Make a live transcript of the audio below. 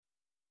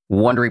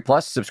Wondery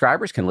Plus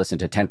subscribers can listen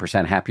to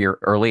 10% Happier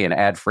early and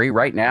ad-free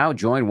right now.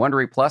 Join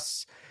Wondery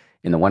Plus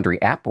in the Wondery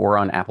app or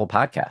on Apple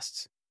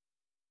Podcasts.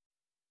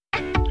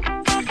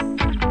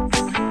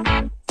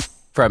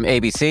 From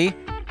ABC,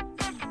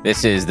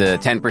 this is the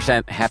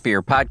 10%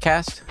 Happier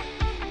podcast.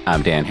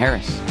 I'm Dan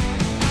Harris.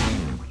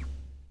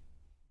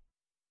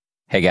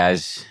 Hey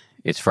guys,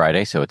 it's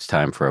Friday, so it's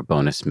time for a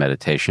bonus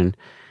meditation.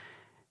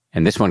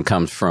 And this one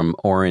comes from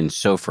Oren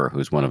Sofer,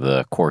 who's one of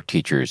the core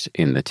teachers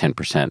in the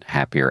 10%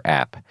 Happier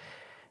app.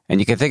 And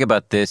you can think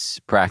about this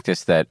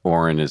practice that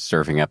Oren is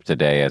serving up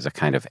today as a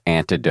kind of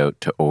antidote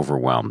to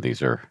overwhelm.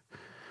 These are,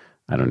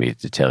 I don't need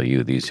to tell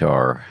you, these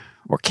are,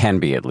 or can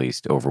be at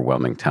least,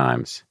 overwhelming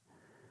times.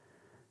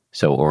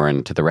 So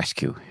Oren, to the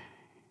rescue.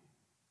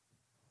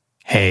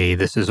 Hey,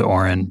 this is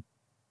Oren.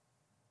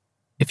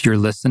 If you're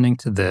listening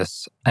to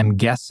this, I'm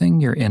guessing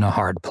you're in a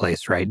hard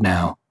place right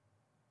now.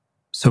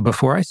 So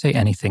before I say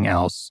anything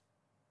else,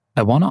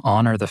 I want to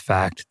honor the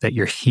fact that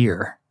you're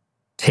here,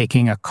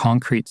 taking a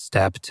concrete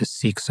step to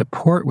seek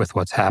support with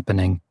what's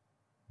happening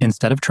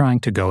instead of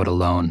trying to go it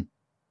alone.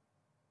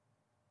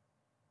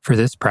 For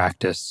this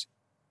practice,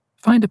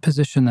 find a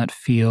position that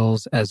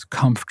feels as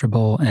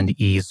comfortable and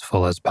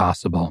easeful as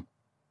possible.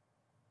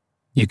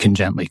 You can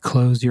gently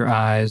close your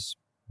eyes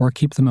or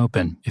keep them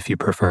open if you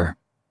prefer.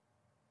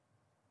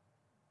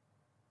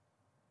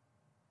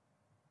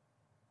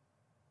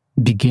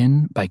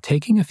 Begin by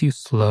taking a few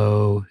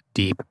slow,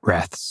 deep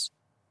breaths.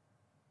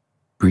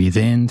 Breathe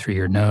in through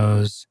your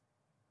nose,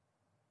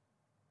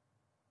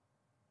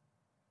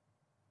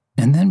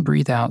 and then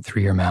breathe out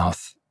through your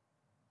mouth.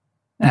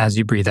 As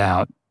you breathe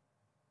out,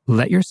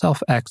 let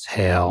yourself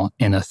exhale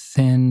in a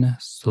thin,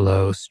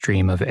 slow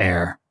stream of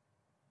air.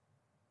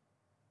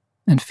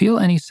 And feel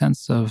any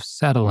sense of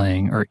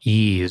settling or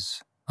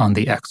ease on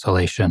the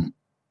exhalation.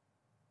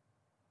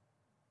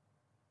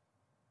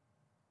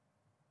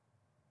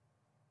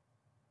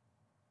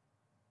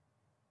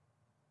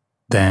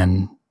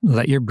 Then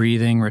let your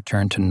breathing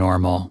return to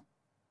normal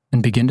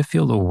and begin to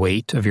feel the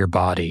weight of your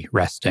body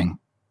resting.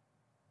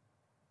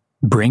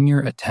 Bring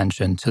your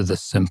attention to the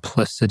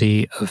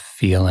simplicity of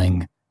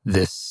feeling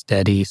this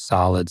steady,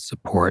 solid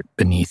support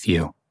beneath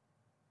you.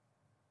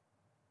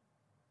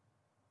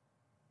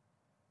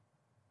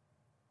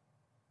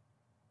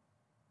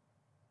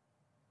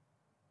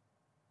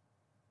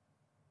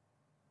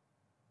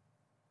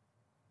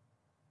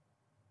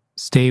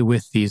 Stay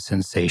with these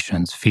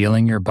sensations,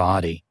 feeling your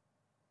body.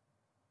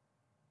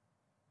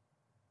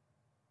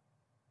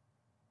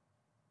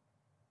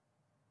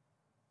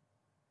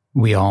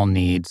 We all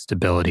need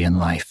stability in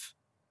life.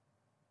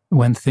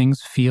 When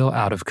things feel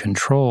out of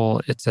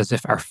control, it's as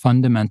if our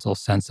fundamental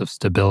sense of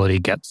stability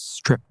gets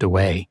stripped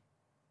away.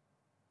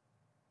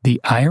 The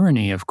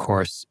irony, of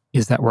course,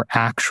 is that we're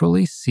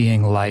actually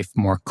seeing life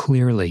more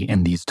clearly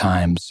in these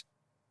times.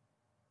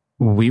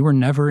 We were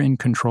never in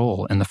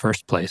control in the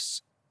first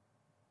place.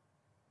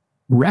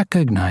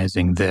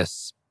 Recognizing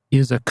this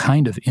is a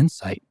kind of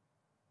insight.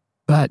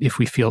 But if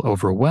we feel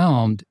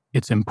overwhelmed,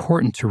 it's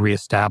important to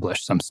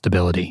reestablish some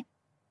stability.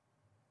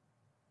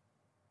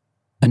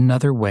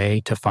 Another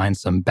way to find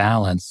some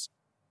balance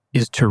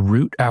is to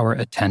root our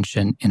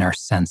attention in our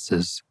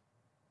senses.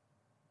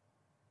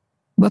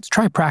 Let's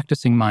try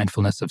practicing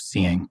mindfulness of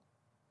seeing.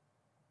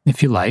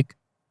 If you like,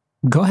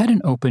 go ahead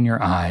and open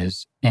your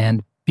eyes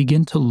and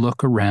begin to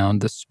look around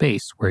the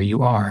space where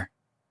you are.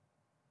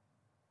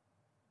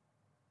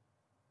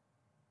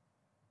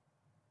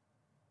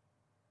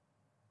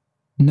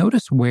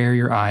 Notice where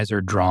your eyes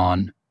are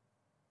drawn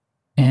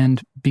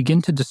and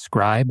begin to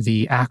describe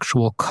the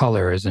actual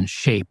colors and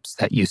shapes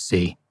that you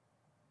see.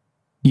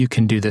 You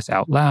can do this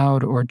out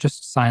loud or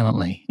just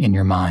silently in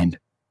your mind.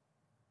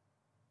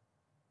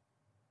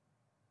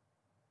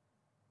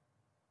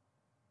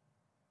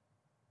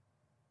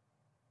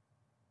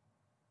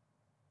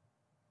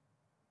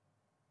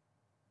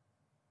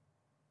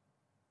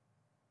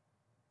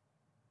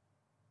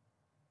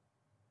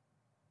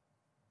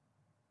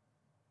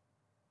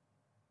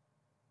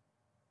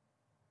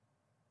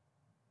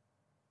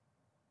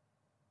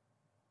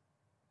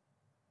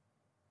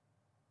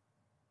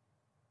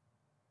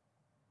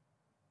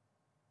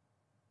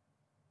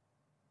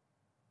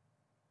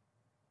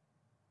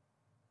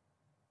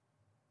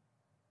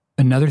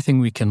 Another thing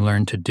we can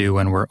learn to do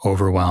when we're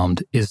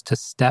overwhelmed is to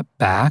step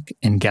back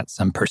and get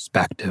some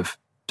perspective,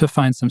 to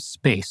find some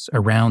space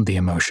around the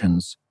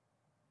emotions.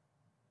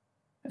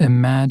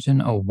 Imagine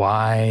a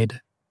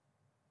wide,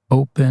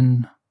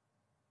 open,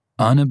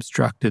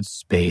 unobstructed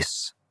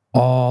space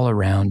all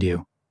around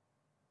you,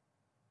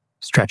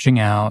 stretching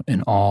out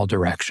in all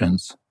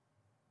directions.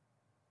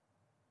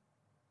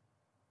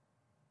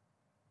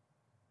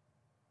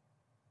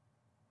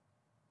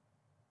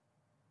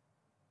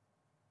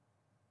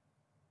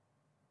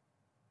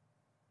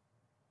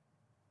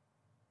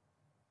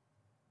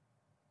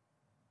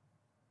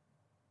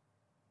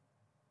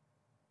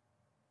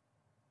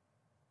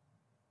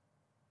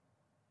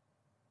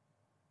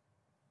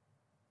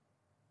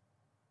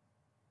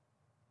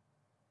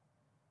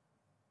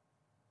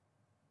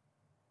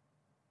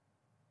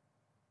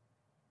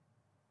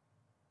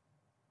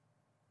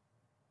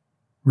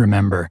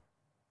 Remember,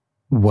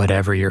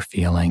 whatever you're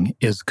feeling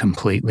is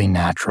completely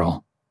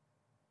natural.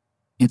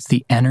 It's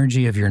the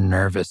energy of your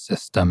nervous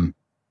system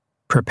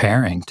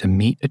preparing to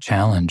meet a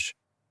challenge.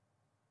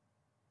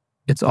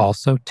 It's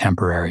also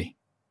temporary.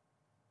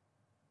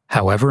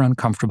 However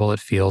uncomfortable it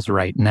feels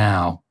right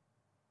now,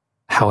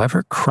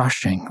 however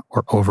crushing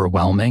or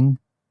overwhelming,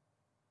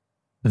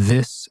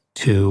 this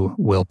too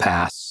will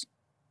pass.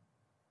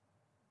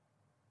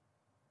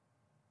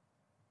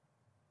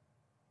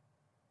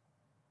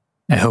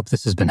 I hope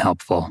this has been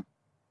helpful.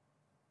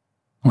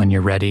 When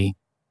you're ready,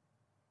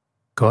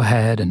 go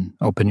ahead and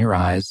open your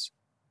eyes.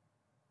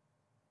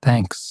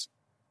 Thanks,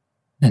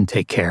 and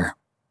take care.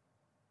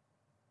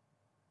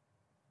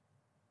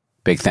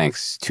 Big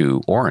thanks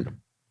to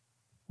Oren.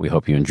 We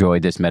hope you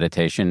enjoyed this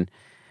meditation.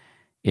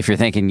 If you're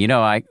thinking,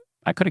 I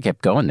could have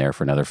kept going there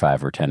for another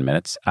 5 or 10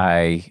 minutes,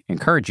 I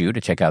encourage you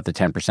to check out the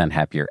 10%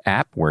 Happier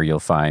app, where you'll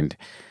find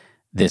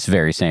this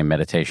very same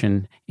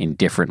meditation in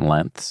different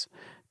lengths.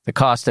 The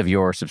cost of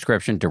your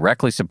subscription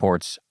directly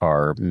supports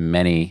our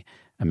many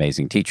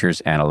amazing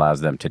teachers and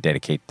allows them to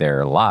dedicate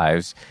their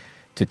lives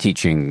to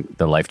teaching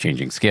the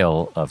life-changing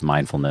skill of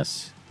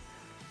mindfulness.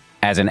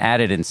 As an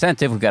added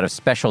incentive, we've got a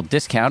special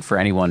discount for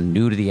anyone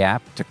new to the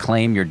app. To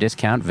claim your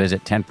discount,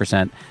 visit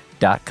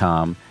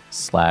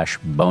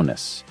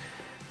 10%.com/bonus.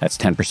 That's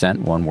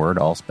 10%, one word,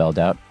 all spelled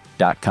out,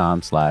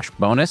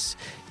 .com/bonus.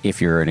 If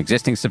you're an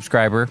existing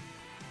subscriber,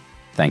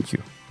 thank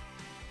you.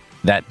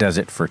 That does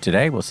it for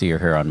today. We'll see you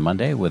here on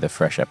Monday with a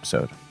fresh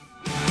episode.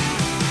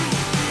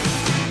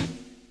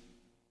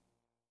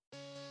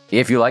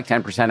 If you like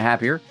 10%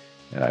 Happier,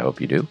 and I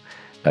hope you do,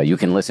 you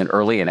can listen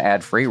early and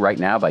ad-free right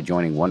now by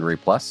joining Wondery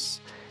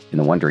Plus in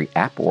the Wondery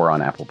app or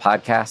on Apple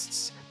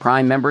Podcasts.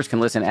 Prime members can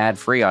listen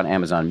ad-free on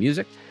Amazon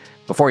Music.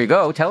 Before you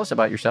go, tell us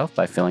about yourself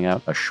by filling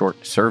out a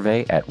short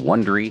survey at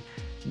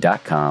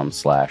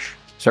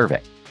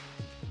Wondery.com/survey.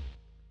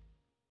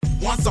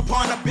 Once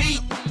upon a beat.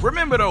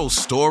 Remember those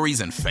stories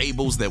and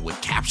fables that would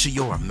capture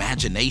your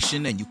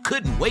imagination and you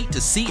couldn't wait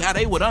to see how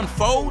they would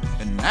unfold?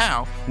 And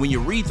now, when you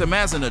read them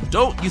as an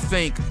adult, you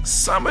think,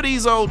 some of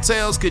these old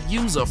tales could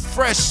use a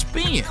fresh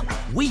spin.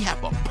 We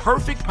have a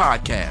perfect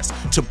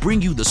podcast to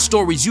bring you the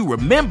stories you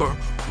remember,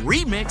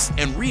 remix,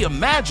 and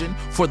reimagine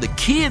for the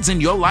kids in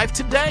your life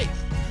today.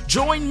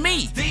 Join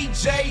me,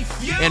 DJ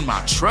Few, and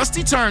my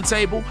trusty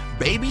turntable,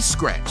 Baby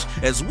Scratch,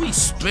 as we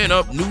spin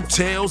up new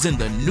tales in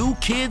the New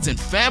Kids and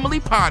Family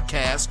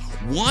podcast,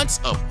 Once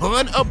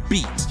Upon a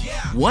Beat.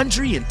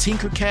 Wondery and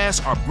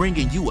Tinkercast are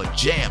bringing you a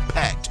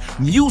jam-packed,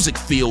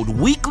 music-filled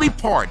weekly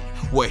party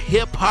where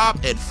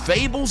hip-hop and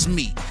fables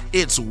meet.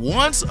 It's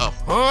Once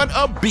Upon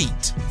a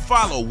Beat.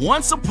 Follow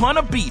Once Upon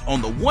a Beat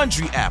on the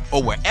Wondery app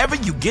or wherever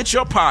you get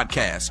your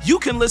podcasts. You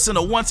can listen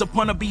to Once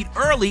Upon a Beat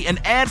early and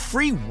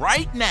ad-free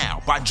right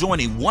now by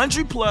joining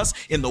Wondery Plus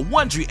in the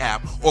Wondery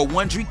app or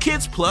Wondery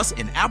Kids Plus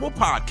in Apple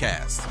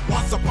Podcasts.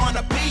 Once Upon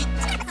a Beat.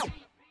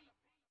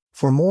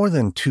 For more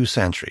than 2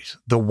 centuries,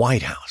 the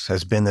White House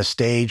has been the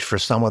stage for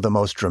some of the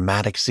most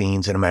dramatic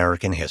scenes in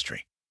American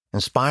history.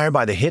 Inspired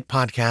by the hit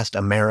podcast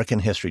American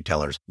History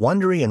Tellers,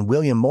 Wondery and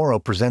William Morrow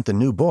present the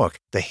new book,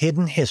 The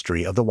Hidden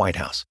History of the White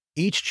House.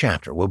 Each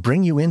chapter will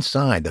bring you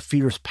inside the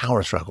fierce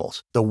power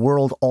struggles, the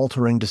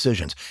world-altering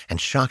decisions, and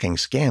shocking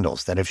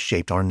scandals that have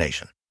shaped our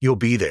nation. You'll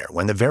be there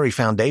when the very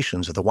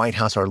foundations of the White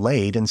House are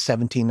laid in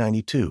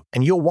 1792,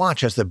 and you'll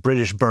watch as the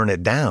British burn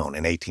it down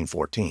in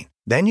 1814.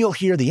 Then you'll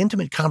hear the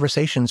intimate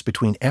conversations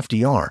between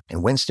FDR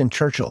and Winston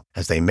Churchill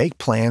as they make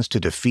plans to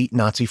defeat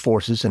Nazi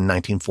forces in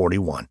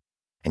 1941.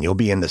 And you'll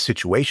be in the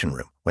Situation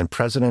Room when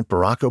President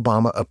Barack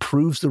Obama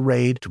approves the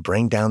raid to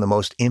bring down the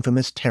most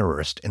infamous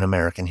terrorist in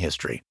American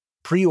history.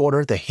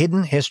 Pre-order The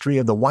Hidden History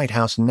of the White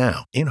House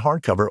now in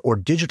hardcover or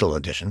digital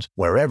editions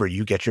wherever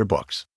you get your books.